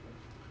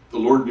The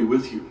Lord be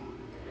with you.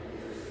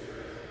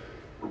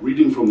 A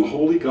reading from the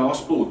Holy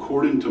Gospel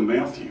according to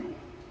Matthew.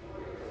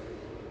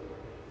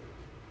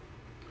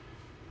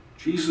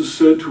 Jesus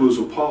said to his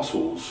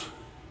apostles,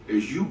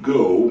 "As you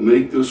go,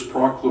 make this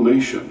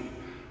proclamation.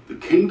 The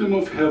kingdom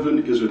of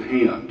heaven is at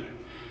hand.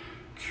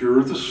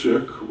 Cure the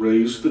sick,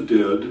 raise the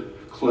dead,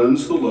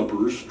 cleanse the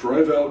lepers,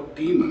 drive out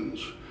demons.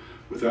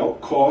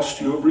 Without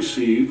cost you have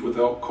received,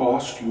 without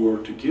cost you are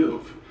to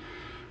give.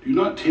 Do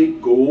not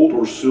take gold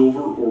or silver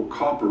or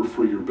copper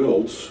for your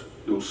belts,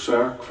 no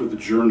sack for the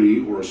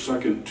journey or a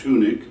second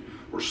tunic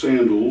or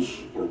sandals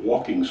or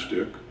walking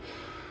stick.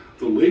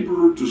 The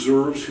laborer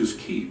deserves his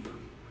keep.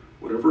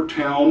 Whatever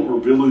town or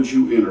village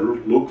you enter,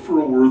 look for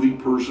a worthy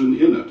person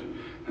in it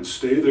and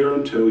stay there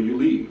until you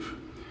leave.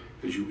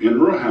 As you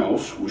enter a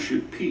house, wish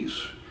it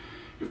peace.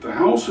 If the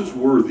house is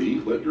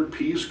worthy, let your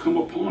peace come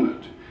upon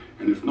it,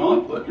 and if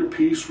not, let your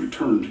peace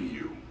return to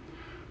you.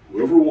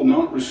 Whoever will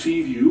not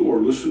receive you or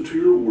listen to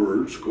your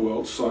words, go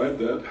outside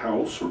that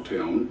house or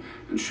town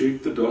and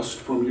shake the dust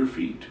from your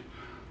feet.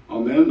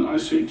 Amen, I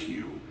say to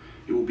you,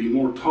 it will be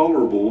more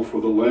tolerable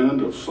for the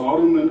land of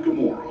Sodom and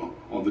Gomorrah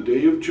on the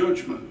day of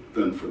judgment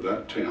than for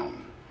that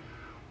town."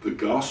 The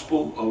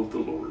Gospel of the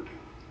Lord.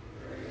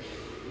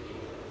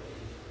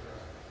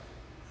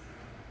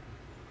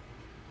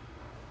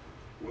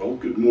 Well,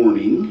 good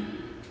morning.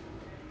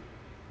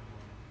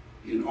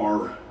 In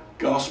our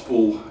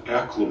gospel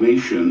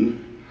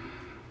acclamation,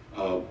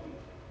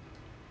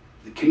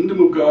 the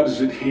kingdom of God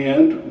is at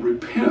hand.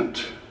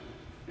 Repent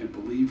and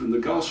believe in the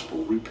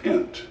gospel.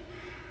 Repent.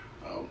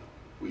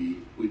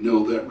 We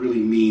know that really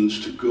means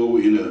to go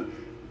in a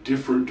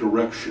different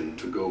direction,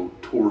 to go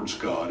towards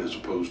God as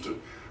opposed to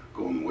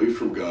going away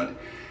from God.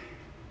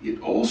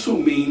 It also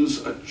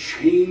means a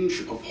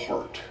change of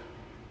heart.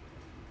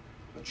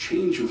 A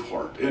change of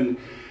heart. And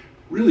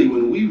really,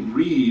 when we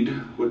read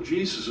what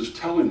Jesus is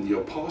telling the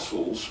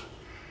apostles,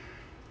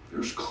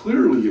 there's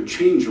clearly a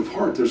change of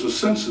heart. There's a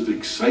sense of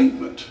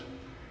excitement.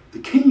 The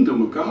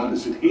kingdom of God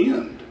is at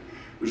hand.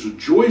 There's a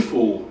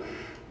joyful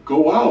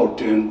go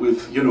out and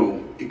with,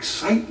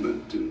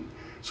 excitement. And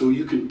so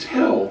you can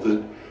tell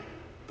that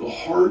the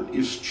heart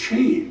is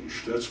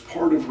changed. That's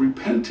part of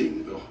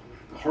repenting.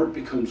 The heart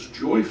becomes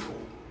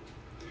joyful.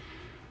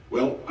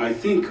 Well, I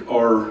think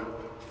our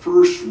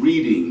first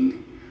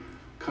reading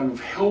kind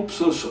of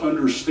helps us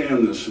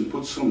understand this and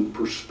put some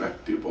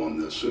perspective on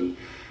this. And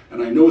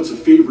I know it's a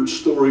favorite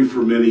story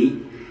for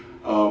many,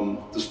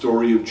 the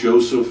story of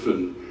Joseph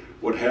and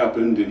what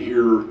happened. And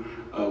here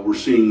we're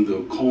seeing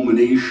the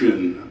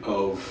culmination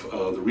of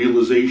the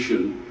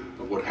realization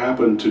of what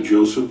happened to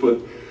Joseph. But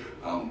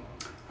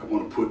I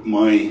want to put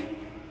my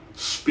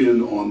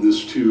spin on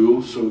this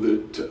too, so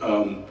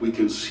that we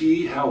can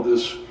see how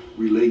this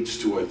relates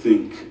to, I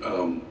think,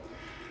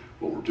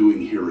 what we're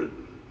doing here at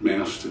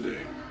Mass today.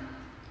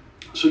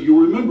 So you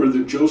remember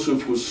that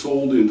Joseph was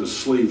sold into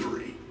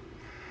slavery.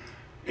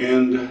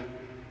 And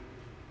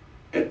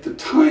at the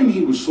time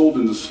he was sold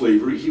into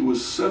slavery, he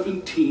was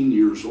 17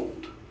 years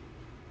old.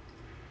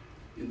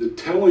 In the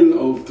telling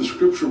of the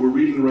scripture we're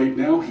reading right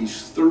now,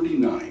 he's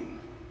 39.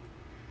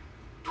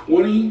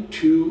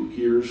 22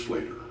 years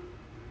later.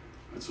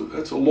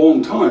 That's a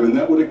long time, and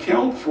that would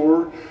account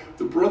for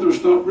the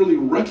brothers not really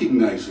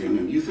recognizing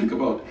him. You think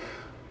about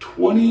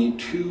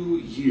 22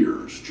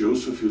 years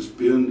Joseph has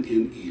been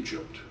in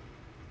Egypt.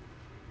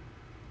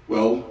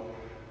 Well,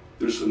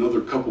 there's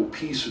another couple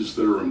pieces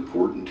that are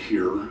important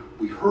here.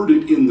 We heard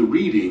it in the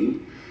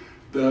reading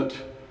that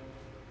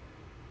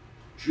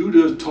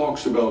Judah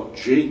talks about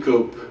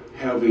Jacob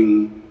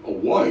having a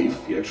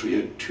wife. He actually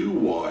had two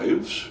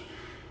wives.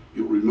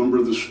 You'll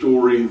remember the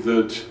story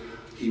that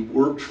he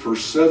worked for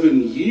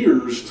 7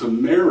 years to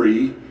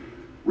marry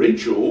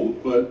Rachel,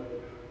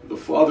 but the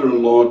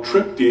father-in-law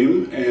tricked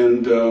him,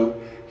 and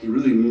he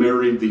really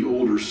married the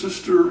older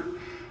sister.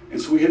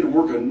 And so he had to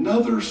work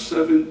another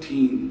 7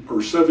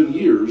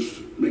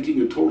 years,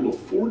 making a total of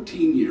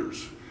 14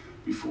 years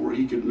before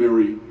he could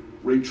marry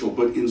Rachel.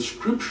 But in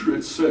Scripture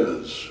it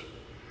says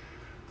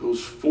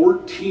those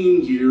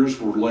 14 years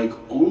were like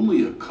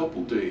only a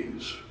couple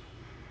days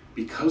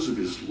because of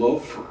his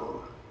love for her.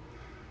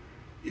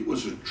 It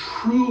was a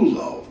true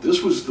love.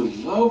 This was the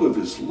love of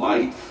his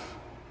life.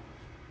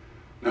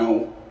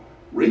 Now,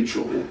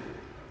 Rachel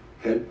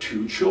had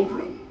 2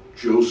 children,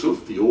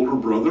 Joseph, the older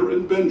brother,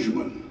 and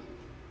Benjamin.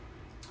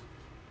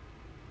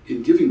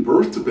 In giving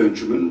birth to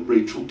Benjamin,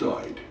 Rachel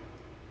died.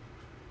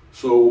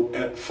 So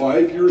at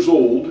 5 years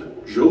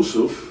old,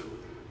 Joseph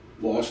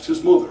lost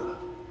his mother,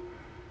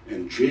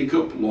 and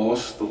Jacob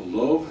lost the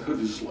love of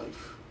his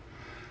life.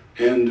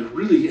 And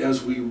really,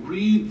 as we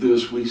read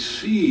this, we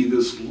see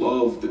this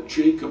love that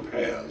Jacob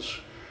has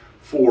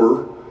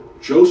for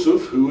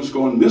Joseph, who has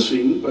gone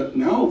missing, but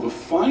now the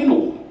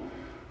final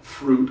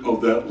fruit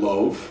of that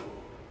love,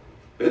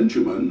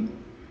 Benjamin,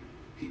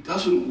 he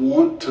doesn't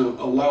want to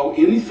allow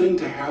anything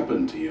to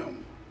happen to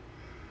him.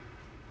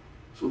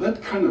 So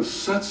that kind of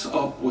sets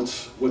up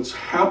what's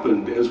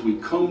happened as we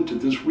come to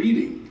this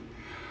reading.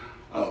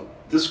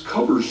 This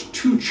covers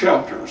 2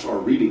 chapters, our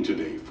reading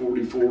today,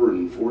 44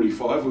 and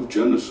 45 of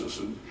Genesis.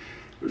 And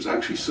there's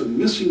actually some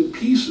missing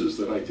pieces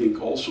that I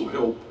think also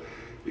help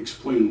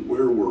explain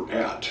where we're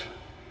at.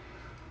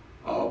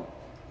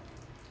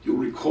 You'll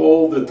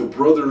recall that the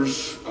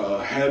brothers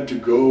had to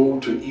go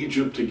to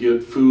Egypt to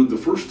get food the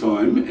first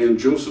time, and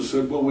Joseph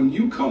said, well, when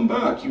you come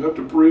back, you have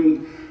to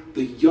bring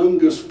the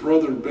youngest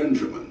brother,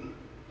 Benjamin.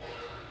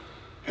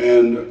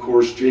 And of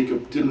course,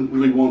 Jacob didn't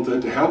really want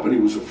that to happen. He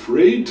was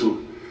afraid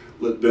to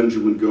let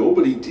Benjamin go,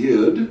 but he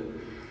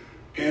did.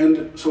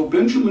 And so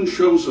Benjamin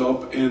shows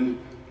up, and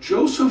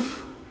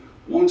Joseph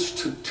wants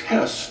to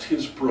test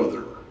his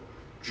brother,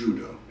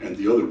 Judah, and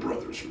the other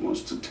brothers. He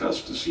wants to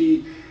test to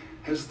see,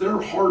 has their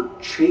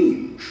heart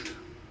changed?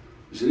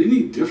 Is it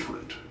any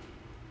different?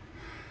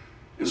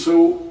 And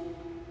so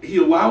he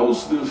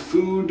allows the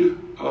food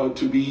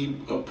to be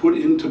put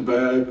into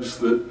bags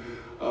that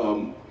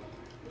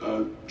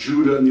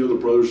Judah and the other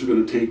brothers are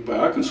going to take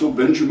back. And so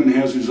Benjamin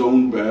has his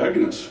own bag,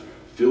 and it's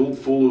filled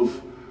full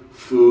of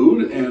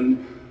food.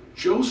 And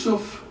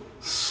Joseph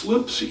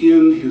slips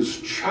in his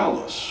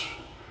chalice,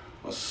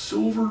 a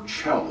silver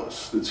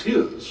chalice that's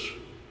his.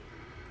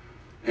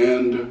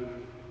 And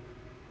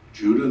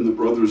Judah and the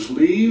brothers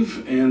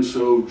leave, and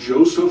so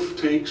Joseph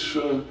takes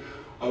a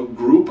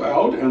group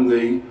out, and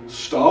they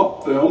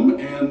stop them,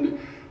 and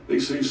they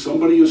say,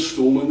 somebody has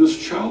stolen this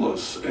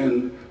chalice.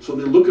 And so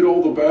they look at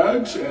all the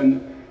bags,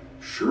 and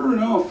sure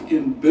enough,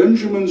 in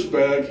Benjamin's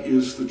bag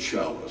is the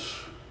chalice.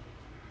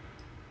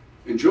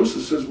 And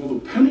Joseph says, well,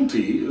 the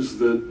penalty is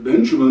that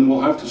Benjamin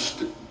will have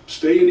to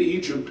stay in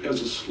Egypt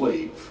as a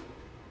slave.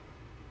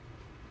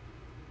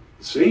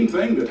 The same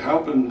thing that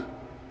happened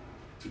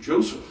to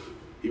Joseph.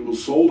 He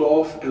was sold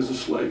off as a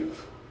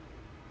slave.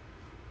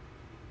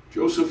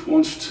 Joseph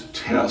wants to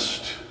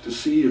test to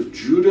see if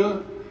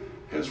Judah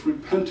has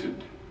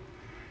repented.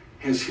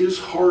 Has his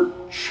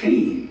heart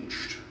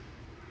changed?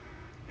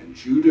 And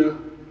Judah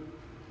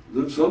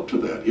lives up to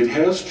that. It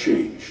has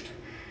changed.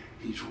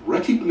 He's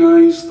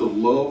recognized the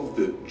love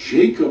that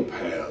Jacob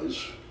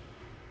has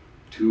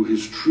to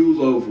his true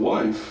love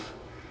wife,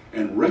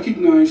 and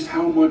recognized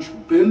how much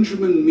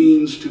Benjamin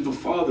means to the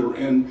father,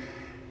 and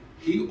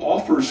he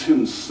offers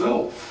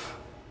himself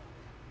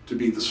to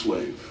be the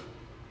slave,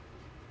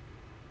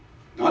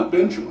 not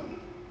Benjamin.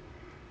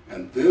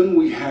 And then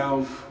we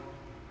have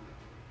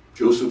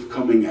Joseph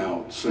coming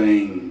out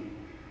saying,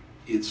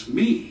 it's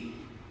me,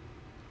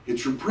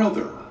 it's your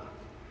brother.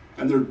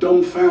 And they're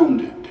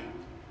dumbfounded.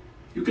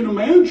 You can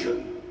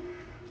imagine,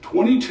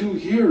 22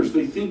 years,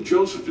 they think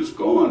Joseph is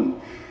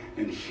gone.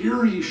 And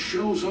here he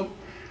shows up.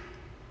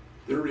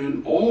 They're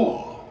in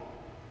awe.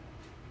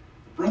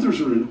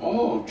 Brothers are in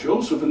awe of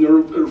Joseph, and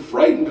they're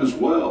frightened as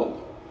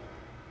well.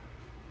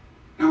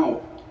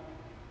 Now,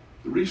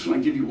 the reason I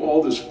give you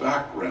all this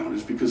background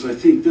is because I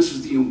think this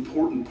is the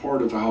important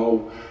part of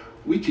how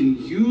we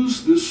can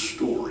use this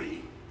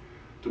story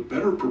to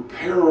better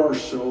prepare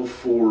ourselves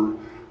for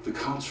the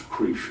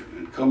consecration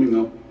and coming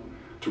up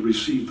to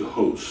receive the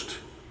host.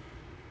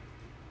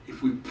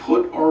 If we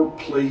put our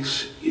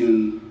place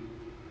in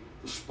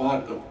the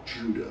spot of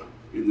Judah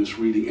in this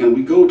reading, and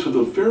we go to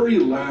the very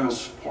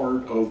last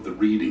part of the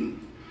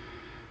reading,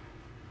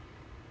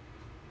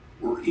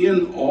 we're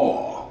in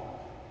awe.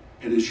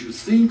 And as you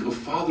think of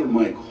Father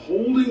Mike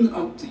holding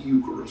up the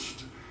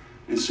Eucharist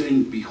and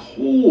saying,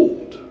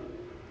 behold,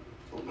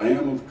 the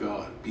Lamb of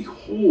God,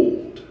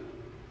 behold,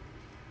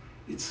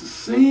 it's the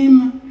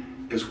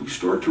same as we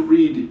start to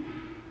read.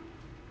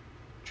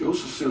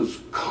 Joseph says,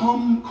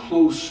 come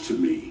close to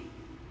me,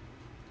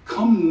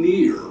 come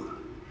near.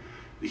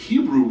 The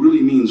Hebrew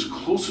really means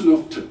close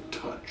enough to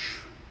touch.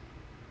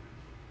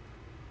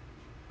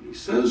 When he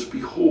says,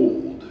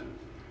 behold,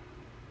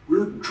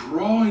 we're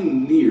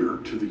drawing near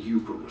to the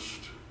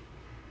Eucharist.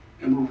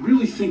 And we're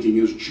really thinking,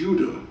 as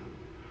Judah,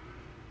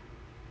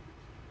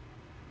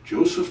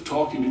 Joseph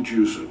talking to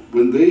Joseph,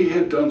 when they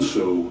had done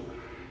so,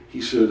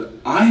 he said,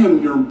 I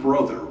am your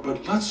brother,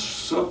 but let's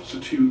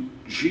substitute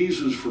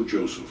Jesus for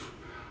Joseph.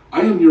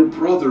 I am your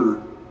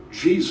brother,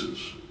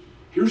 Jesus.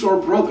 Here's our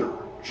brother,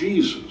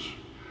 Jesus,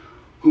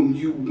 whom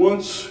you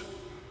once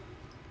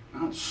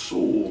not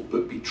sold,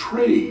 but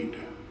betrayed.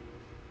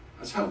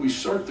 That's how we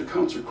start the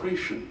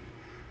consecration.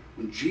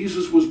 When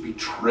Jesus was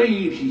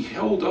betrayed, he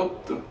held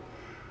up the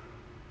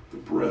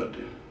bread.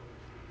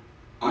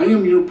 I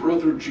am your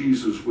brother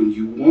Jesus, when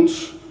you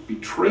once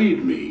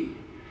betrayed me,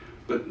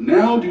 but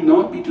now do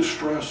not be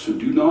distressed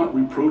and do not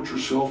reproach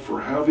yourself for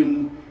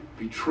having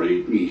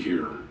betrayed me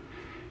here.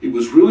 It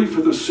was really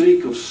for the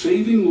sake of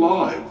saving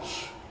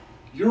lives,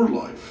 your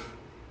life.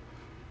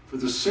 For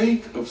the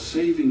sake of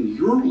saving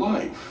your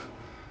life,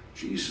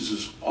 Jesus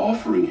is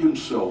offering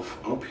himself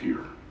up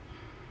here.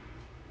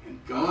 And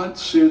God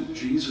sent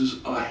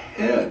Jesus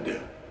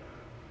ahead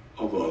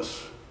of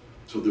us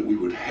so that we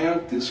would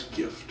have this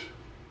gift.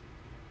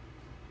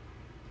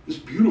 This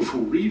beautiful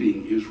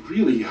reading is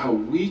really how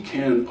we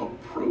can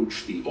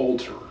approach the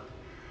altar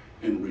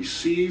and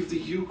receive the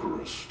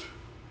Eucharist.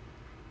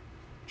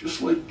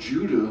 Just like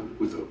Judah,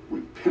 with a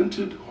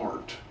repentant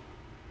heart,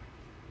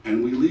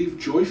 and we leave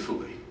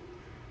joyfully,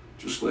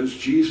 just as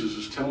Jesus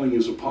is telling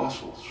his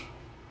apostles.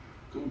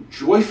 Go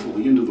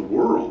joyfully into the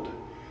world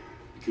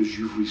because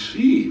you've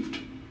received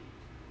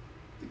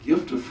the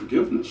gift of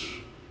forgiveness,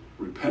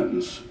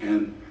 repentance,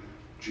 and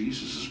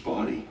Jesus'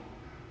 body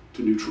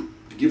to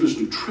give us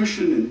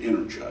nutrition and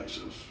energize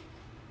us.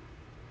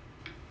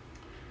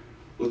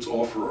 Let's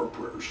offer our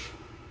prayers.